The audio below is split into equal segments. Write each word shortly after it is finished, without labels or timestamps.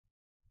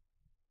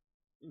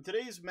In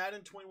today's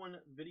Madden 21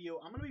 video,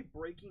 I'm going to be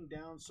breaking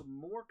down some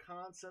more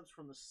concepts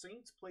from the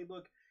Saints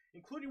playbook,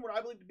 including what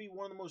I believe to be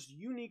one of the most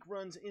unique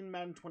runs in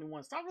Madden 21.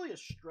 It's not really a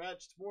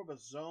stretch, it's more of a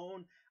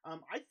zone.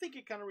 I think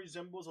it kind of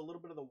resembles a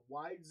little bit of the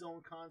wide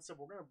zone concept.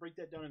 We're going to break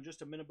that down in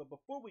just a minute, but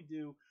before we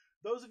do,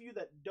 those of you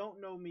that don't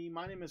know me,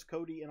 my name is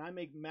Cody, and I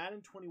make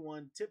Madden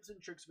 21 tips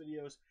and tricks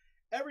videos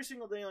every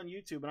single day on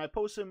YouTube, and I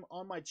post them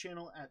on my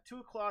channel at 2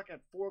 o'clock, at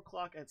 4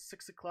 o'clock, at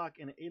 6 o'clock,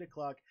 and at 8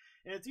 o'clock.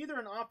 And it's either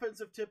an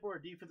offensive tip or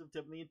a defensive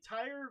tip. And the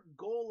entire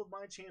goal of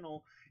my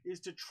channel is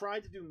to try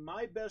to do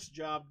my best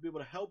job to be able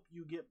to help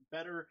you get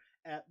better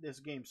at this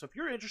game. So if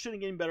you're interested in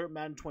getting better at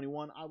Madden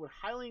 21, I would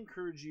highly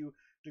encourage you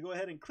to go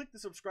ahead and click the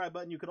subscribe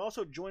button. You can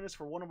also join us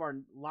for one of our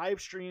live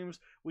streams.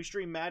 We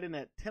stream Madden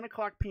at 10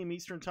 o'clock p.m.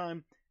 Eastern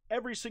Time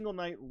every single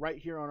night right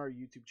here on our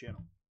YouTube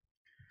channel.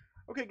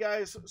 Okay,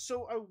 guys,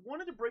 so I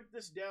wanted to break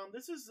this down.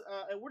 This is,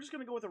 we're just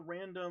going to go with a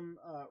random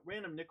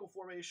nickel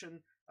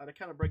formation to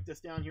kind of break this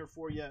down here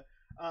for you.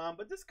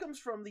 But this comes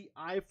from the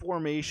I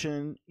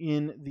formation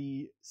in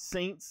the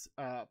Saints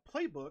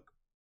playbook.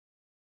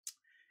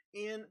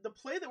 And the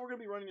play that we're going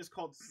to be running is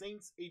called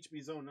Saints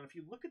HB Zone. And if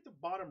you look at the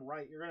bottom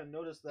right, you're going to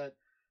notice that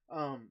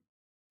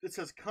it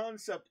says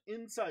concept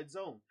inside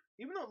zone.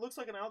 Even though it looks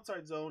like an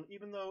outside zone,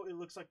 even though it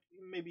looks like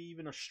maybe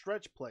even a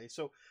stretch play.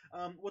 So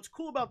what's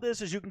cool about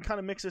this is you can kind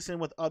of mix this in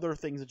with other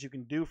things that you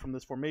can do from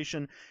this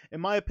formation. In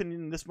my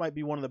opinion, this might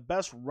be one of the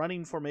best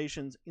running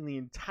formations in the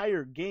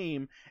entire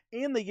game,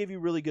 and they give you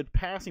really good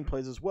passing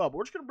plays as well. But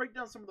we're just going to break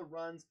down some of the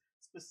runs,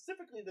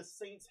 specifically the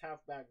Saints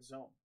halfback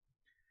zone.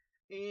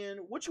 And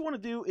what you want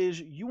to do is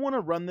you want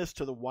to run this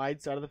to the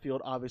wide side of the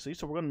field, obviously.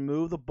 So we're going to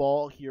move the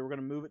ball here. We're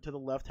going to move it to the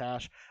left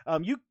hash.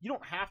 You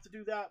don't have to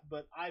do that,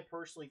 but I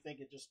personally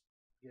think it just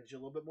gives you a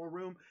little bit more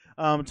room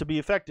to be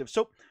effective.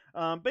 So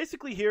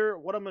basically here,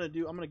 what I'm going to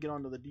do, I'm going to get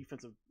onto the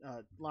defensive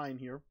line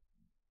here.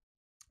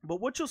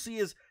 But what you'll see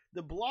is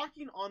the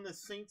blocking on the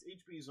Saints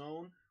HB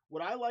zone,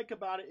 what I like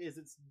about it is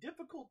it's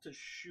difficult to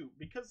shoot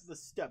because of the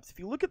steps. If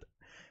you look at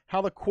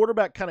how the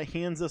quarterback kind of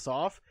hands this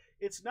off,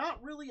 it's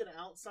not really an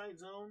outside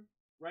zone,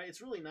 right?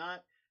 It's really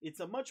not. It's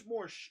a much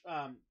more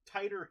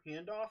tighter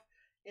handoff.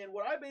 And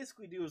what I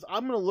basically do is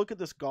I'm going to look at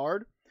this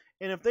guard,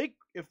 and if they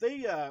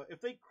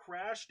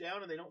crash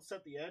down and they don't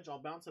set the edge,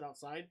 I'll bounce it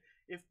outside.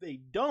 If they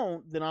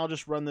don't, then I'll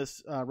just run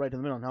this right in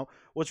the middle. Now,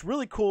 what's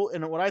really cool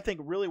and what I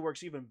think really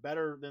works even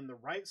better than the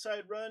right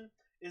side run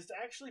is to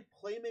actually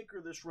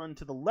playmaker this run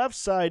to the left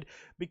side,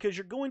 because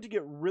you're going to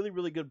get really,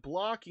 really good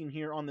blocking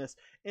here on this.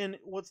 And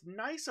what's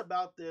nice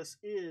about this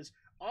is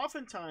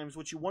oftentimes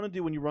what you want to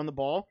do when you run the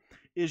ball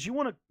is you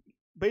want to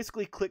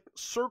basically click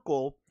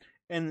circle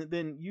and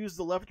then use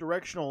the left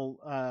directional,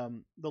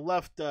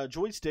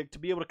 joystick to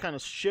be able to kind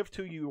of shift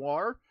who you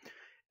are.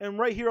 And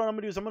right here, what I'm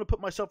going to do is I'm going to put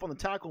myself on the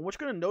tackle. And what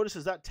you're going to notice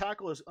is that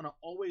tackle is going to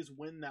always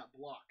win that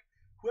block.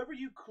 Whoever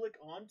you click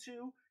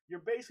onto,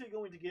 you're basically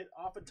going to get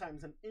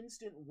oftentimes an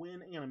instant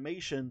win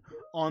animation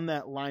on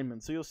that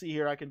lineman. So you'll see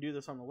here, I can do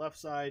this on the left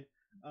side,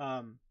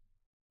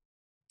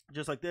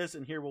 just like this.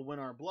 And here we'll win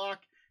our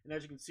block. And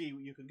as you can see,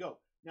 you can go.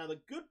 Now, the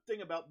good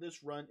thing about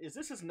this run is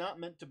this is not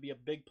meant to be a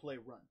big play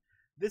run.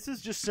 This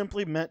is just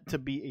simply meant to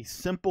be a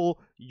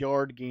simple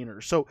yard gainer.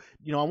 So,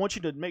 I want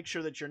you to make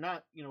sure that you're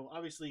not,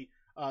 obviously,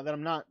 that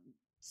I'm not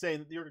saying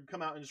that you're going to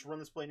come out and just run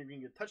this play and you're going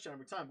to get a touchdown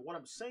every time. But what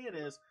I'm saying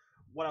is,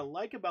 what I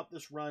like about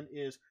this run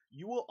is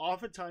you will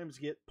oftentimes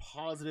get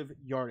positive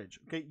yardage.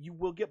 Okay, you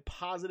will get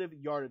positive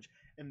yardage,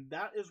 and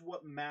that is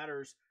what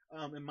matters,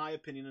 in my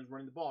opinion, in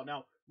running the ball.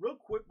 Now, real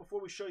quick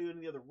before we show you any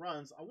of the other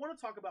runs, I want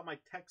to talk about my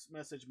text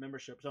message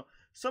membership. So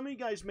some of you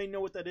guys may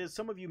know what that is.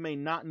 Some of you may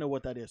not know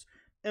what that is.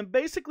 And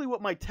basically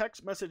what my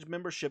text message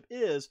membership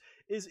is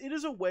it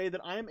is a way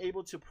that I am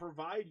able to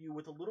provide you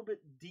with a little bit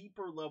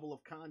deeper level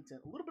of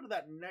content, a little bit of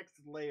that next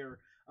layer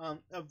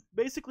of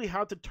basically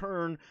how to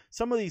turn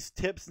some of these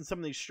tips and some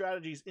of these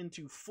strategies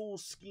into full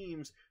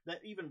schemes that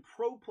even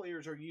pro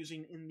players are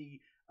using in the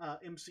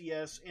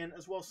MCS, and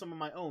as well as some of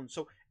my own.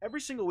 So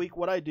every single week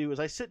what I do is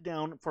I sit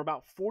down for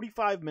about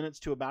 45 minutes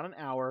to about an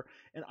hour,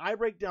 and I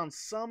break down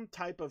some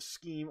type of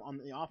scheme on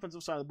the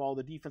offensive side of the ball,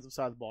 the defensive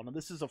side of the ball. Now,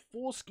 this is a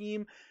full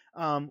scheme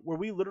where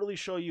we literally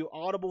show you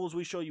audibles,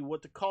 we show you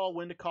what to call,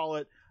 when to call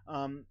it.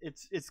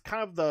 It's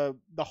kind of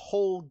the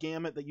whole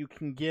gamut that you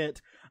can get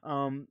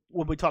when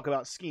we talk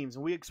about schemes,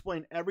 and we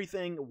explain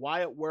everything, why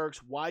it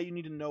works, why you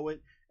need to know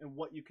it, and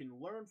what you can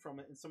learn from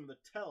it, and some of the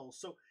tells.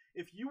 So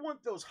if you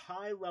want those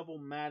high-level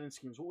Madden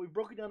schemes, what we've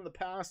broken down in the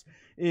past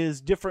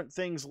is different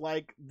things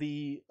like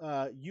the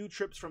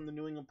U-trips from the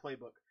New England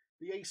Playbook,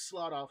 the ace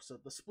slot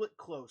offset, the split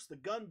close, the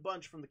gun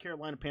bunch from the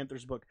Carolina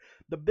Panthers book,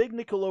 the big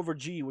nickel over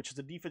G, which is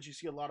a defense you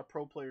see a lot of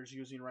pro players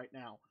using right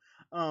now.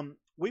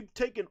 We've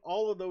taken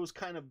all of those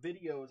kind of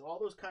videos, all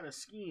those kind of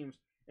schemes,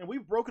 and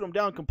we've broken them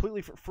down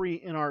completely for free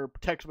in our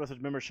text message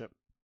membership.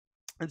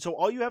 And so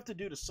all you have to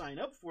do to sign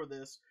up for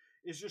this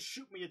is just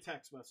shoot me a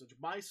text message.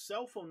 My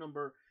cell phone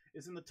number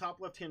is in the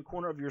top left-hand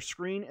corner of your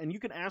screen, and you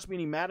can ask me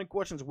any Madden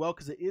questions as well,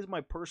 because it is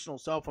my personal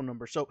cell phone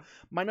number. So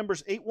my number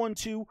is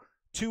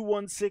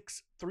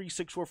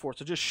 216-3644.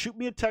 So just shoot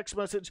me a text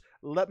message.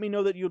 Let me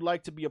know that you'd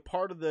like to be a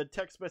part of the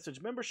text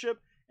message membership,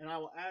 and I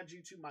will add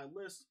you to my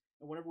list.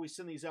 And whenever we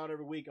send these out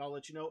every week, I'll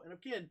let you know. And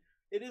again,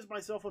 it is my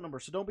cell phone number,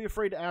 so don't be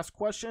afraid to ask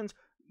questions.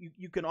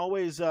 You can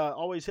always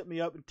hit me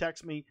up and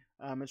text me.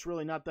 It's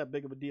really not that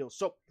big of a deal.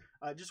 So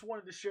I just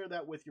wanted to share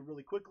that with you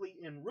really quickly.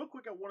 And real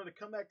quick, I wanted to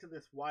come back to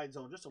this wide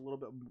zone just a little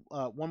bit.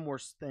 One more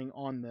thing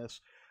on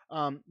this.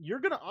 You're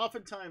going to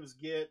oftentimes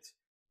get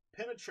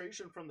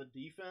penetration from the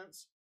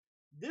defense.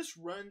 This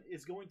run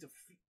is going to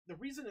the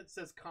reason it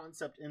says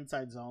concept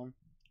inside zone,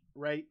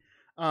 right,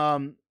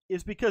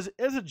 is because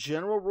as a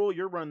general rule,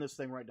 you're running this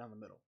thing right down the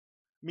middle.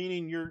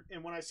 Meaning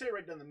and when I say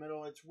right down the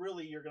middle, it's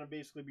really you're going to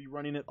basically be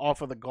running it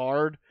off of the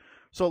guard.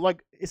 So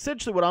like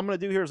essentially what I'm going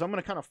to do here is I'm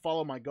going to kind of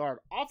follow my guard.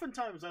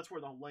 Oftentimes that's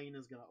where the lane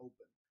is going to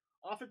open.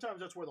 Oftentimes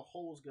that's where the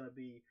hole is going to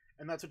be,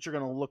 and that's what you're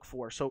going to look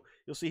for. So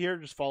you'll see here,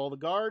 just follow the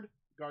guard.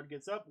 Guard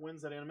gets up,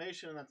 wins that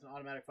animation, and that's an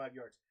automatic 5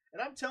 yards.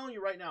 And I'm telling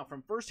you right now,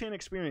 from firsthand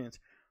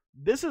experience,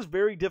 this is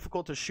very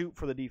difficult to shoot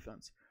for the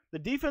defense. The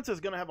defense is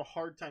going to have a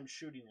hard time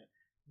shooting it.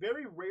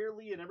 Very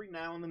rarely and every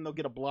now and then they'll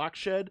get a block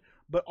shed,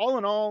 but all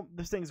in all,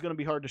 this thing is going to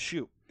be hard to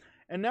shoot.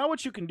 And now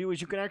what you can do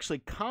is you can actually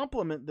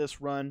complement this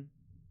run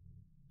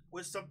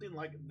with something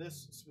like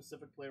this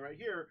specific play right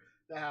here,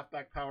 the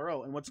halfback power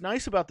O. And what's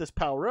nice about this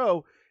power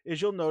O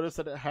is you'll notice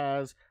that it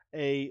has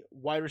a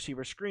wide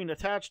receiver screen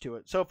attached to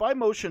it. So if I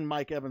motion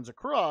Mike Evans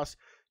across,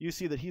 you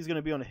see that he's going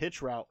to be on a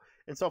hitch route.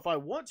 And so if I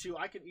want to,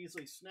 I can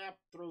easily snap,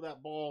 throw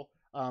that ball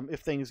if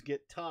things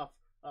get tough.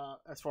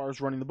 As far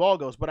as running the ball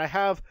goes. But I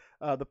have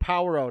the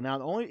power O. Now,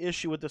 the only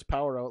issue with this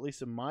power O, at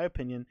least in my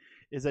opinion,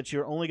 is that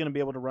you're only going to be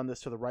able to run this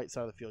to the right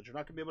side of the field. You're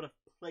not going to be able to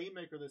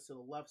playmaker this to the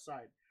left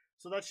side.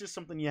 So that's just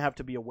something you have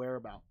to be aware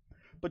about.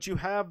 But you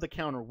have the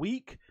counter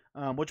weak,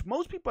 which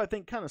most people, I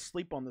think, kind of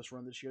sleep on this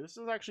run this year. This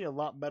is actually a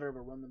lot better of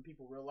a run than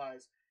people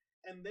realize.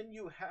 And then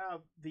you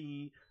have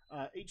the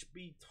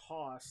HB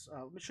toss.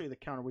 Let me show you the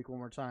counter weak one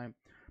more time.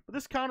 But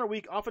this counter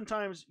weak,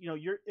 oftentimes,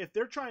 if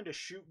they're trying to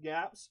shoot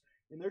gaps,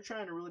 and they're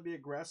trying to really be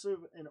aggressive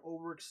and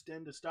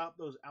overextend to stop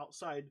those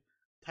outside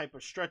type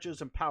of stretches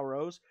and power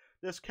O's,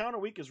 this counter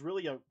weak is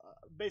really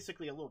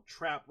basically a little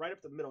trap right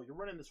up the middle. You're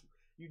running this.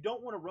 You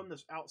don't want to run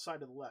this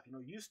outside to the left.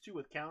 Used to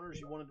with counters,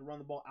 you wanted to run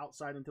the ball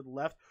outside and to the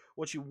left.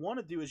 What you want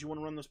to do is you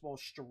want to run this ball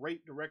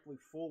straight, directly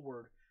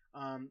forward.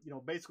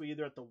 Basically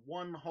either at the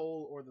 1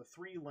 hole or the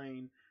 3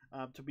 lane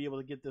to be able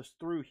to get this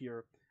through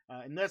here.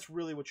 And that's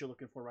really what you're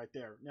looking for right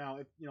there. Now,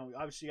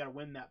 obviously you got to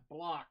win that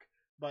block.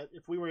 But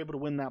if we were able to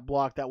win that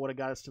block, that would have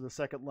got us to the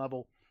second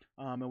level,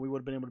 and we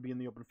would have been able to be in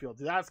the open field.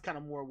 That's kind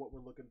of more what we're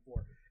looking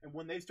for. And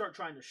when they start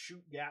trying to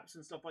shoot gaps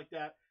and stuff like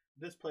that,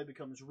 this play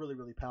becomes really,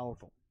 really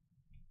powerful.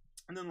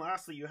 And then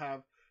lastly, you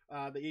have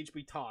the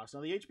HB toss.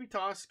 Now, the HB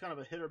toss is kind of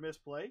a hit or miss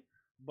play,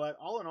 but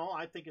all in all,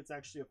 I think it's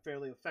actually a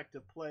fairly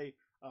effective play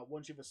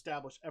once you've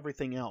established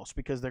everything else,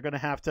 because they're going to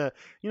have to,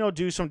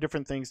 do some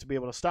different things to be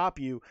able to stop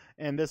you.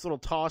 And this little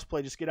toss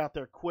play, just get out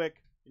there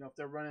quick. If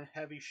they're running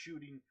heavy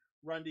shooting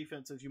run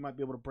defenses, you might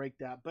be able to break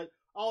that. But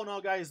all in all,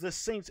 guys, this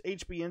Saints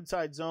HB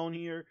inside zone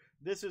here,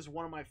 this is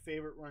one of my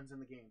favorite runs in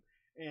the game.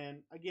 And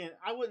again,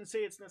 I wouldn't say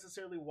it's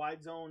necessarily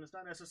wide zone. It's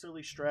not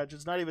necessarily stretch.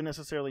 It's not even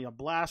necessarily a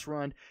blast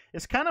run.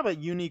 It's kind of a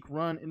unique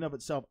run in and of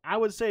itself. I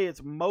would say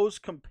it's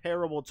most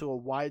comparable to a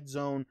wide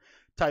zone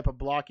type of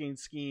blocking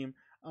scheme.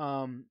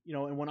 And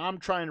when I'm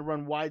trying to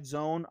run wide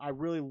zone, I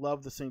really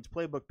love the Saints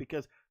playbook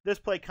because this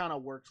play kind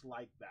of works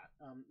like that.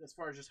 As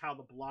far as just how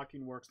the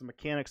blocking works, the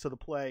mechanics of the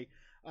play,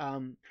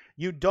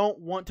 you don't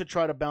want to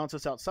try to bounce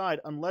this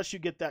outside unless you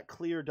get that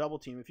clear double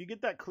team. If you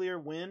get that clear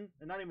win,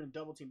 and not even a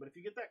double team, but if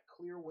you get that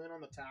clear win on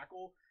the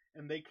tackle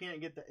and they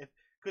can't get that,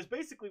 because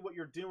basically what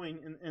you're doing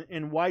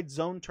in wide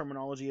zone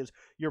terminology is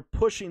you're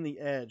pushing the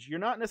edge. You're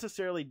not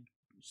necessarily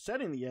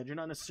setting the edge. You're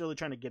not necessarily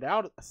trying to get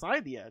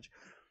outside the edge.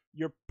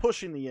 You're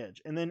pushing the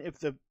edge. And then if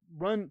the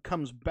run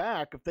comes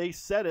back, if they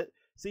set it,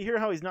 see here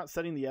how he's not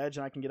setting the edge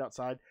and I can get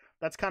outside?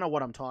 That's kind of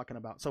what I'm talking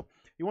about. So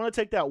you want to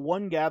take that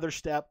one gather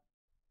step,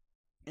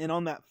 and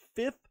on that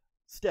 5th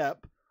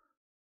step,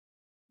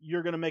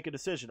 you're going to make a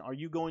decision. Are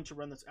you going to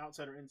run this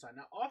outside or inside?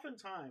 Now,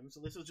 oftentimes, so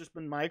this has just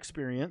been my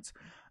experience,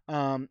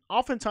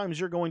 oftentimes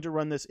you're going to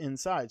run this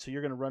inside. So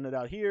you're going to run it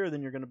out here,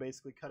 then you're going to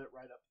basically cut it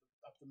right up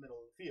the middle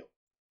of the field.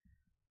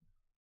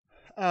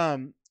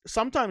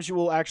 Sometimes you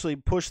will actually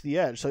push the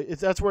edge. So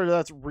that's where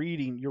that's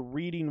reading. You're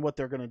reading what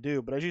they're going to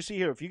do. But as you see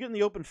here, if you get in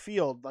the open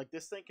field, like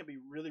this thing can be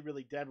really,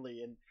 really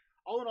deadly. And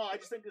all in all, I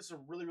just think this is a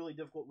really, really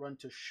difficult run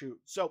to shoot.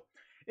 So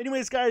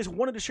anyways, guys,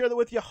 wanted to share that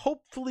with you.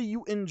 Hopefully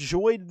you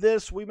enjoyed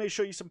this. We may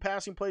show you some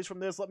passing plays from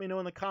this. Let me know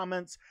in the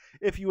comments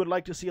if you would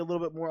like to see a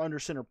little bit more under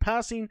center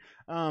passing.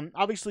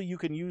 Obviously, you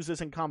can use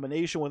this in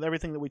combination with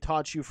everything that we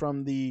taught you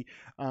from the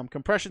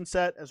compression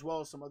set, as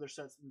well as some other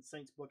sets in the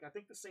Saints book. I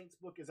think the Saints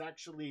book is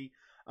actually,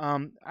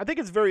 I think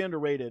it's very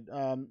underrated.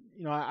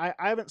 I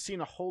haven't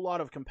seen a whole lot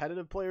of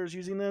competitive players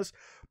using this,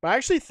 but I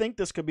actually think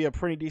this could be a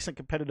pretty decent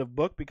competitive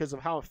book because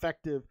of how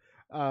effective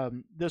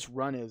this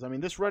run is. I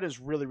mean, this run is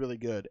really, really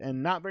good,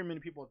 and not very many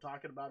people are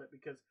talking about it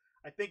because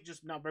I think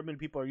just not very many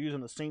people are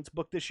using the Saints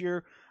book this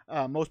year.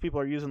 Most people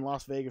are using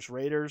Las Vegas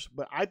Raiders.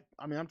 But I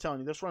mean, I'm telling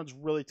you, this run's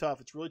really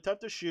tough. It's really tough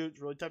to shoot.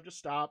 It's really tough to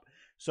stop.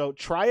 So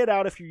try it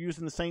out if you're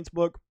using the Saints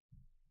book.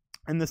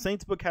 And the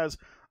Saints book has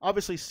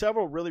obviously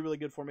several really, really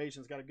good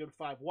formations. Got a good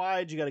 5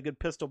 wide. You got a good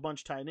pistol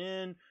bunch tied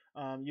in.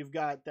 You've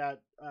got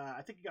that,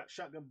 I think you got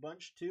shotgun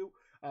bunch too.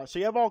 So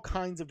you have all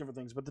kinds of different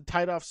things. But the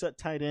tight offset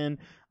tight in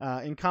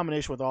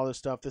combination with all this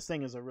stuff, this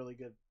thing is a really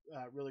good,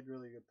 really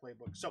good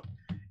playbook. So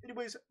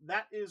anyways,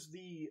 that is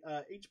the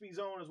HB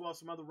zone as well as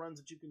some other runs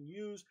that you can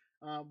use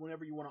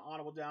whenever you want to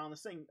audible down.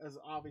 This thing is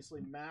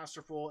obviously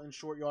masterful in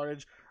short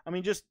yardage. I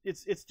mean,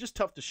 it's just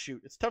tough to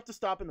shoot. It's tough to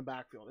stop in the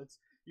backfield.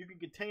 You can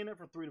contain it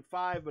for 3 to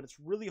 5, but it's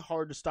really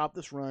hard to stop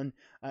this run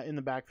in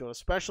the backfield,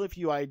 especially if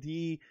you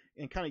ID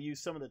and kind of use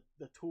some of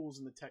the tools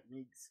and the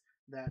techniques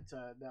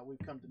that we've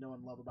come to know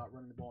and love about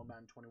running the ball in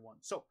Madden 21.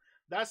 So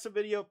that's the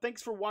video.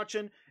 Thanks for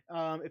watching.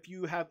 If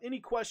you have any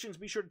questions,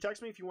 be sure to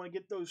text me. If you want to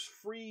get those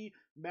free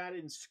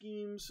Madden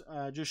schemes,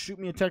 just shoot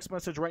me a text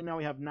message. Right now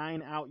we have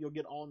 9 out. You'll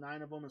get all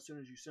 9 of them as soon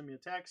as you send me a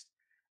text.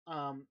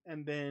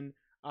 And then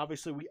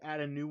obviously we add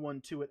a new one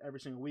to it every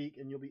single week,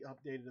 and you'll be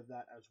updated of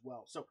that as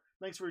well. So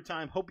thanks for your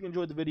time. Hope you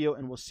enjoyed the video,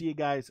 and we'll see you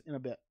guys in a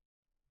bit.